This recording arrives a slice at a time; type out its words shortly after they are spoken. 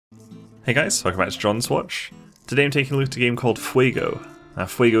Hey guys, welcome back to John's Watch. Today I'm taking a look at a game called Fuego.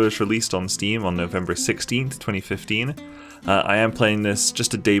 Fuego was released on Steam on November 16th, 2015. I am playing this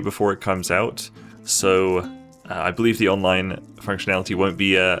just a day before it comes out, so I believe the online functionality won't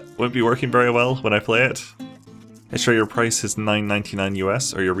be working very well when I play it. Its regular price is $9.99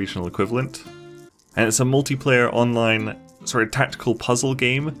 US, or your regional equivalent. And it's a multiplayer online sort of tactical puzzle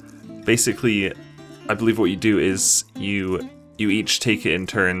game. Basically, I believe what you do is you each take it in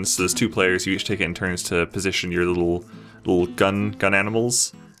turns. So there's two players. You each take it in turns to position your little gun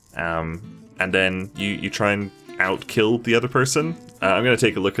animals, and then you try and outkill the other person. I'm going to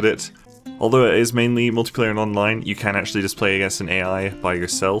take a look at it. Although it is mainly multiplayer and online, you can actually just play against an AI by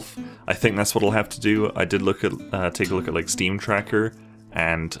yourself. I think that's what I'll have to do. I did look at take a look at like Steam Tracker,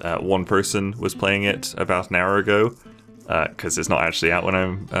 and one person was playing it about an hour ago. Because it's not actually out when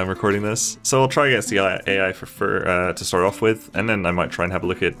I'm recording this. So I'll try against the AI to start off with, and then I might try and have a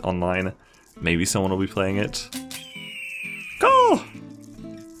look at it online. Maybe someone will be playing it. Go!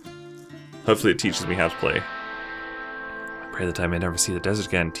 Hopefully it teaches me how to play. I pray that I may never see the desert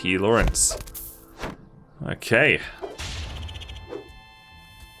again. T. Lawrence. Okay.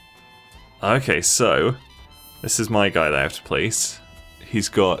 Okay, so this is my guy that I have to place. He's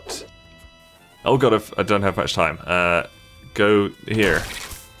got... Oh god, I don't have much time. Go here.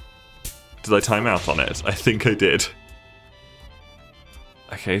 Did I time out on it? I think I did.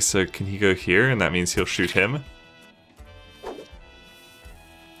 Okay, so can he go here? And that means he'll shoot him.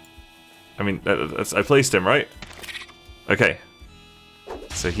 I mean, I placed him, right? Okay.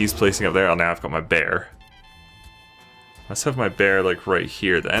 So he's placing up there. Oh, now I've got my bear. Let's have my bear, like, right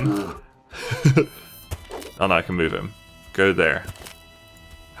here, then. Oh, no, I can move him. Go there.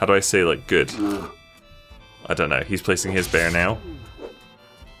 How do I say, like, good? I don't know. He's placing his bear now.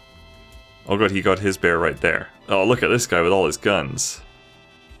 Oh god, he got his bear right there. Oh, look at this guy with all his guns.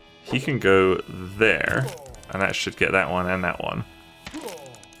 He can go there, and that should get that one and that one.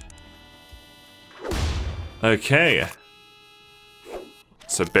 Okay.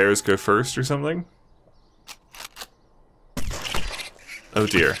 So bears go first or something? Oh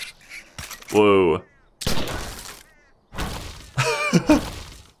dear. Whoa.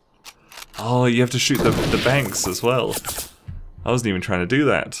 Oh, you have to shoot the banks as well. I wasn't even trying to do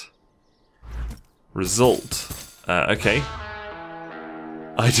that. Result. Okay.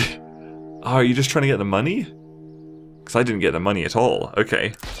 Oh, are you just trying to get the money? Because I didn't get the money at all.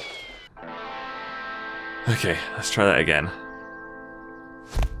 Okay. Okay, let's try that again.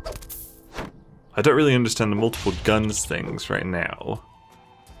 I don't really understand the multiple guns things right now.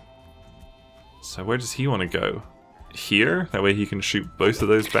 So where does he want to go? Here? That way he can shoot both of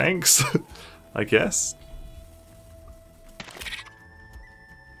those banks, I guess.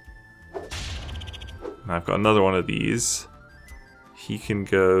 Now I've got another one of these. He can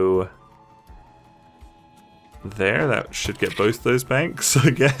go there. That should get both those banks, I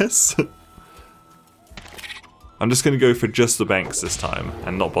guess. I'm just going to go for just the banks this time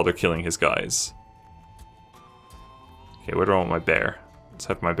and not bother killing his guys. Okay, where do I want my bear? Let's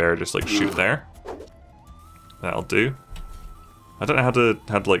have my bear just like shoot there. That'll do. I don't know how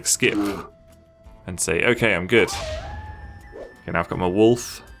to like skip and say, okay, I'm good. Okay, now I've got my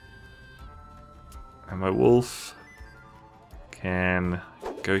wolf. And my wolf can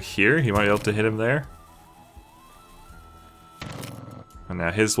go here. He might be able to hit him there. And now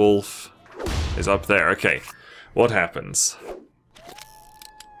his wolf is up there. Okay, what happens?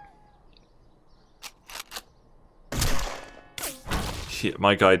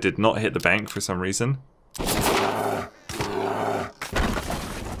 My guy did not hit the bank for some reason.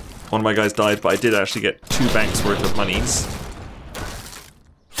 One of my guys died, but I did actually get 2 banks worth of monies.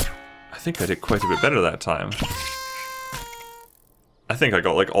 I think I did quite a bit better that time. I think I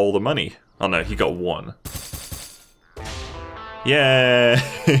got like all the money. Oh no, he got 1. Yay!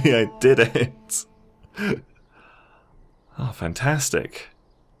 I did it! Oh, fantastic.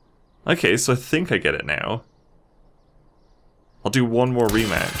 Okay, so I think I get it now. I'll do one more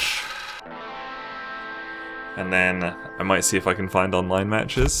rematch. And then I might see if I can find online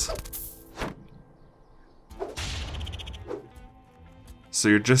matches. So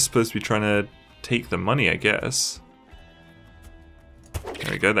you're just supposed to be trying to take the money, I guess.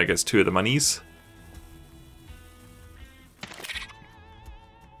 There we go, that gets 2 of the monies.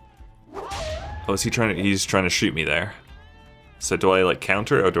 Oh, is he trying to... He's trying to shoot me there. So do I like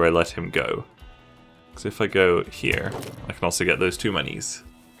counter or do I let him go? Because if I go here, I can also get those 2 monies.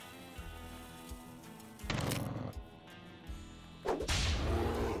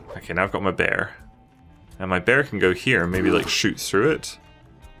 Okay, now I've got my bear. And my bear can go here and maybe like shoot through it.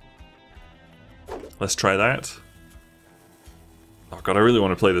 Let's try that. Oh god, I really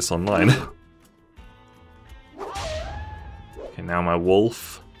want to play this online. Okay, now my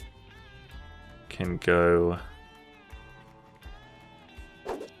wolf can go...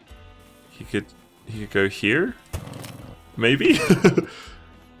 He could go here? Maybe?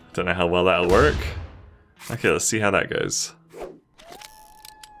 Don't know how well that'll work. Okay, let's see how that goes.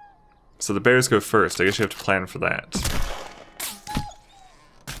 So the bears go first. I guess you have to plan for that.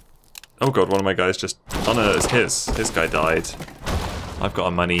 Oh god, one of my guys just... Oh no, it's his. His guy died. I've got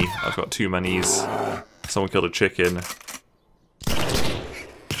a money. I've got 2 monies. Someone killed a chicken.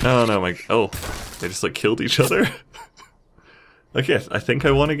 Oh no, my... Oh, they just like killed each other? Okay, I think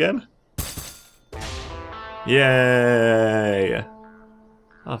I won again. Yay!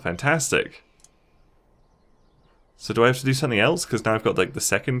 Oh, fantastic. So do I have to do something else? Because now I've got like the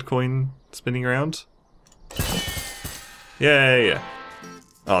second coin spinning around. Yay!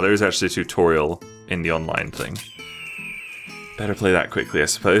 Oh, there is actually a tutorial in the online thing. Better play that quickly, I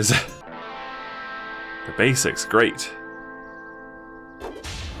suppose. The basics, great.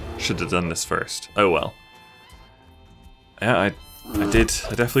 Should have done this first. Oh well. Yeah, I did. I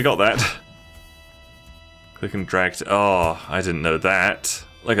definitely got that. Click and drag to... Oh, I didn't know that.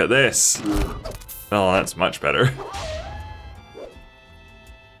 Look at this. Oh, that's much better.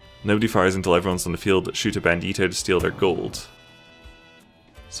 Nobody fires until everyone's on the field. Shoot a bandito to steal their gold.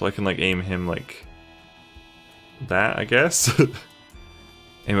 So I can like aim him like that, I guess.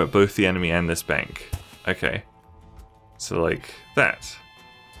 Aim at both the enemy and this bank. Okay. So like that.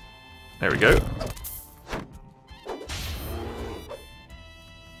 There we go.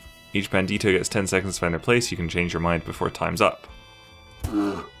 Each bandito gets 10 seconds to find their place. You can change your mind before time's up.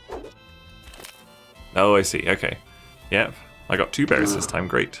 Oh, I see. Okay. Yep. I got 2 bears this time.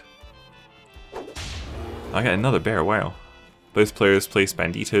 Great. I got another bear. Wow. Both players place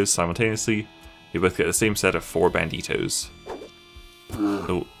banditos simultaneously. You both get the same set of 4 banditos.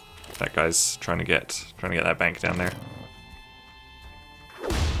 Oh, that guy's trying to get that bank down there.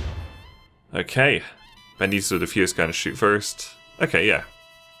 Okay. Banditos with the fewest gonna shoot first. Okay, yeah.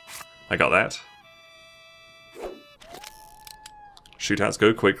 I got that. Shootouts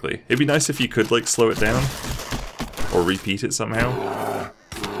go quickly. It'd be nice if you could like slow it down. Or repeat it somehow.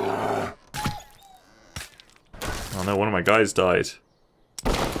 Oh no, one of my guys died.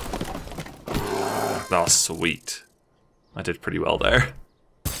 Oh, sweet. I did pretty well there.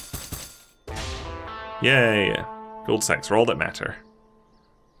 Yay! Gold sacks are all that matter.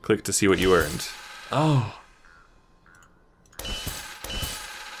 Click to see what you earned. Oh!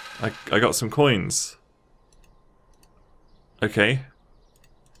 I got some coins. Okay.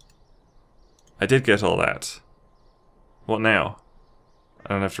 I did get all that. What now? I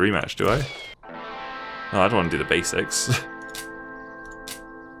don't have to rematch, do I? Oh, I don't want to do the basics.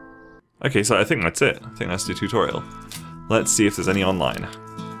 Okay, so I think that's it. I think that's the tutorial. Let's see if there's any online.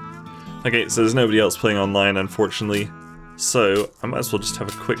 Okay, so there's nobody else playing online, unfortunately. So, I might as well just have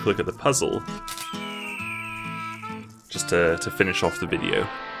a quick look at the puzzle. Just to finish off the video.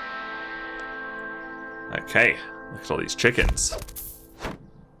 Okay, look at all these chickens.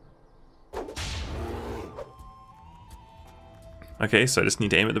 Okay, so I just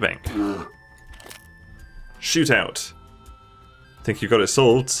need to aim at the bank. Shootout. Think you got it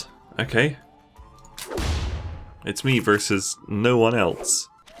solved? Okay. It's me versus no one else.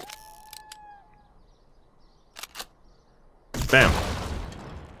 Bam.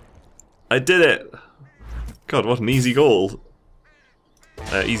 I did it! God, what an easy goal.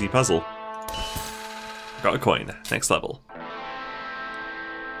 Easy puzzle. Got a coin. Next level.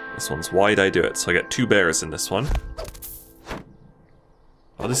 This one's why'd I do it? So I get 2 bears in this one.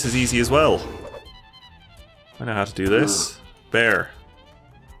 Oh, this is easy as well. I know how to do this. Bear.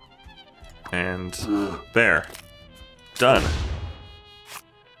 And bear. Done.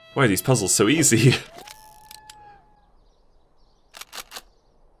 Why are these puzzles so easy?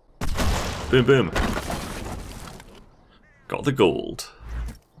 Boom, boom. Got the gold.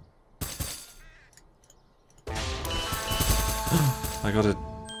 I got a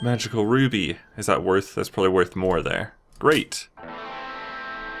magical ruby. Is that worth? That's probably worth more there. Great.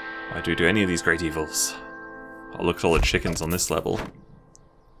 Why do we do any of these great evils? Oh, look at all the chickens on this level.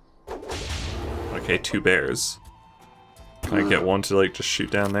 Okay, 2 bears. Can I get one to like just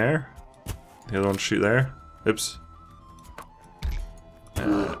shoot down there? The other one to shoot there? Oops.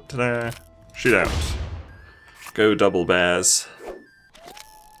 Ta-da! Shoot out. Go double bears.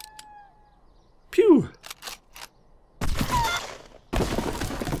 Pew!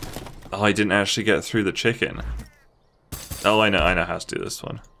 Oh, I didn't actually get through the chicken. Oh, I know how to do this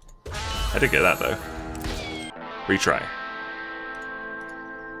one. I did get that though. Retry.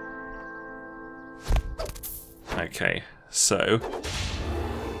 Okay, so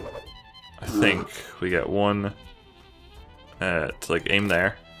I think we get one to like aim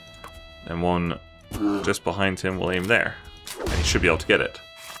there, and one just behind him will aim there, and he should be able to get it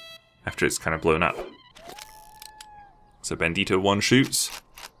after it's kind of blown up. So Bandito 1 shoots.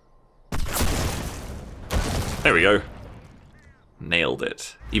 There we go. Nailed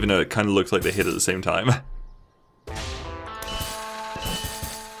it. Even though it kind of looked like they hit at the same time.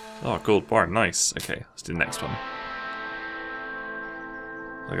 Oh, gold bar, nice. Okay, let's do the next one.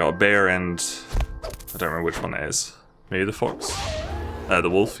 I got a bear and... I don't remember which one it is. Maybe the fox? The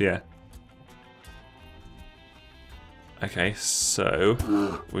wolf, yeah. Okay, so...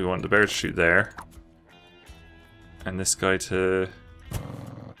 we want the bear to shoot there. And this guy to...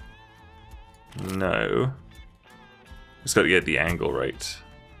 no. Just got to get the angle right.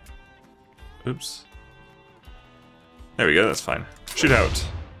 Oops. There we go, that's fine. Shoot out.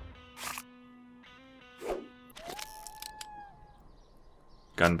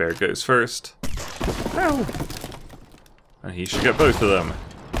 Gun bear goes first. Ow! And he should get both of them.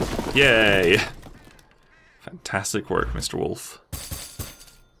 Yay! Fantastic work, Mr. Wolf.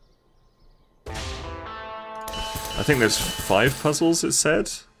 I think there's 5 puzzles, it said.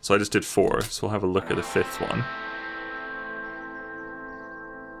 So I just did 4, so we'll have a look at the 5th one.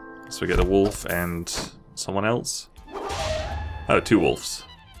 So we get a wolf and someone else. Oh, 2 wolves.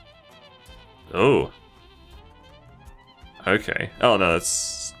 Oh. Okay. Oh no,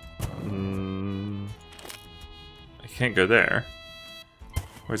 that's... I can't go there.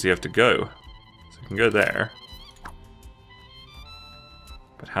 Where does he have to go? So I can go there.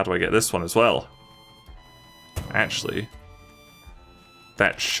 But how do I get this one as well? Actually,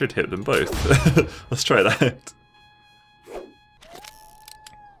 that should hit them both. Let's try that.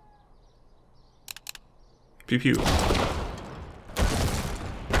 Pew pew.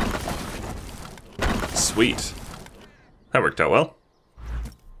 Sweet. That worked out well.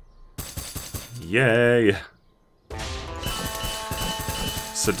 Yay!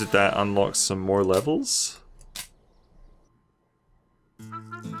 So did that unlock some more levels?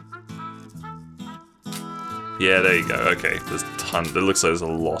 Yeah, there you go. Okay, there's a ton. It looks like there's a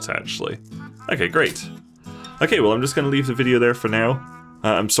lot, actually. Okay, great. Okay, well, I'm just going to leave the video there for now.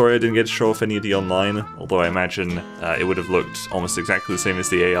 I'm sorry I didn't get to show off any of the online, although I imagine it would have looked almost exactly the same as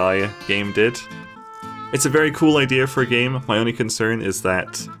the AI game did. It's a very cool idea for a game. My only concern is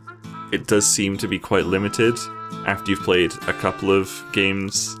that it does seem to be quite limited after you've played a couple of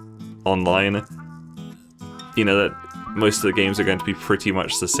games online. You know, that most of the games are going to be pretty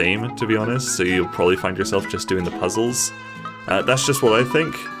much the same, to be honest, so you'll probably find yourself just doing the puzzles. That's just what I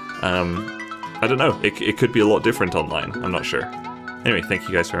think. I don't know, it could be a lot different online, I'm not sure. Anyway, thank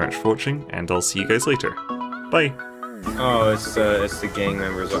you guys very much for watching, and I'll see you guys later. Bye! Oh, it's the gang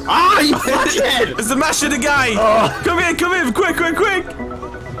members. Ah, you fuckhead! It's the machete guy! Oh. Come in, quick!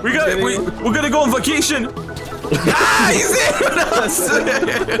 We're gonna go on vacation! Ah, he's in us!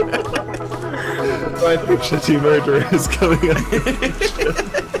 My machete murderer is coming up.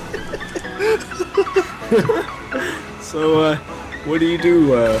 So, what do you do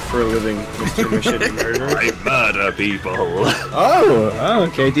for a living, Mr. Machete Murderer? I murder people. Oh,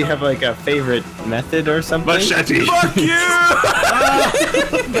 okay. Do you have like a favorite method or something? Machete. Fuck you!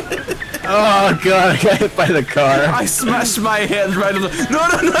 Oh god, I got hit by the car. I smashed my head right on the.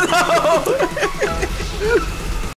 No!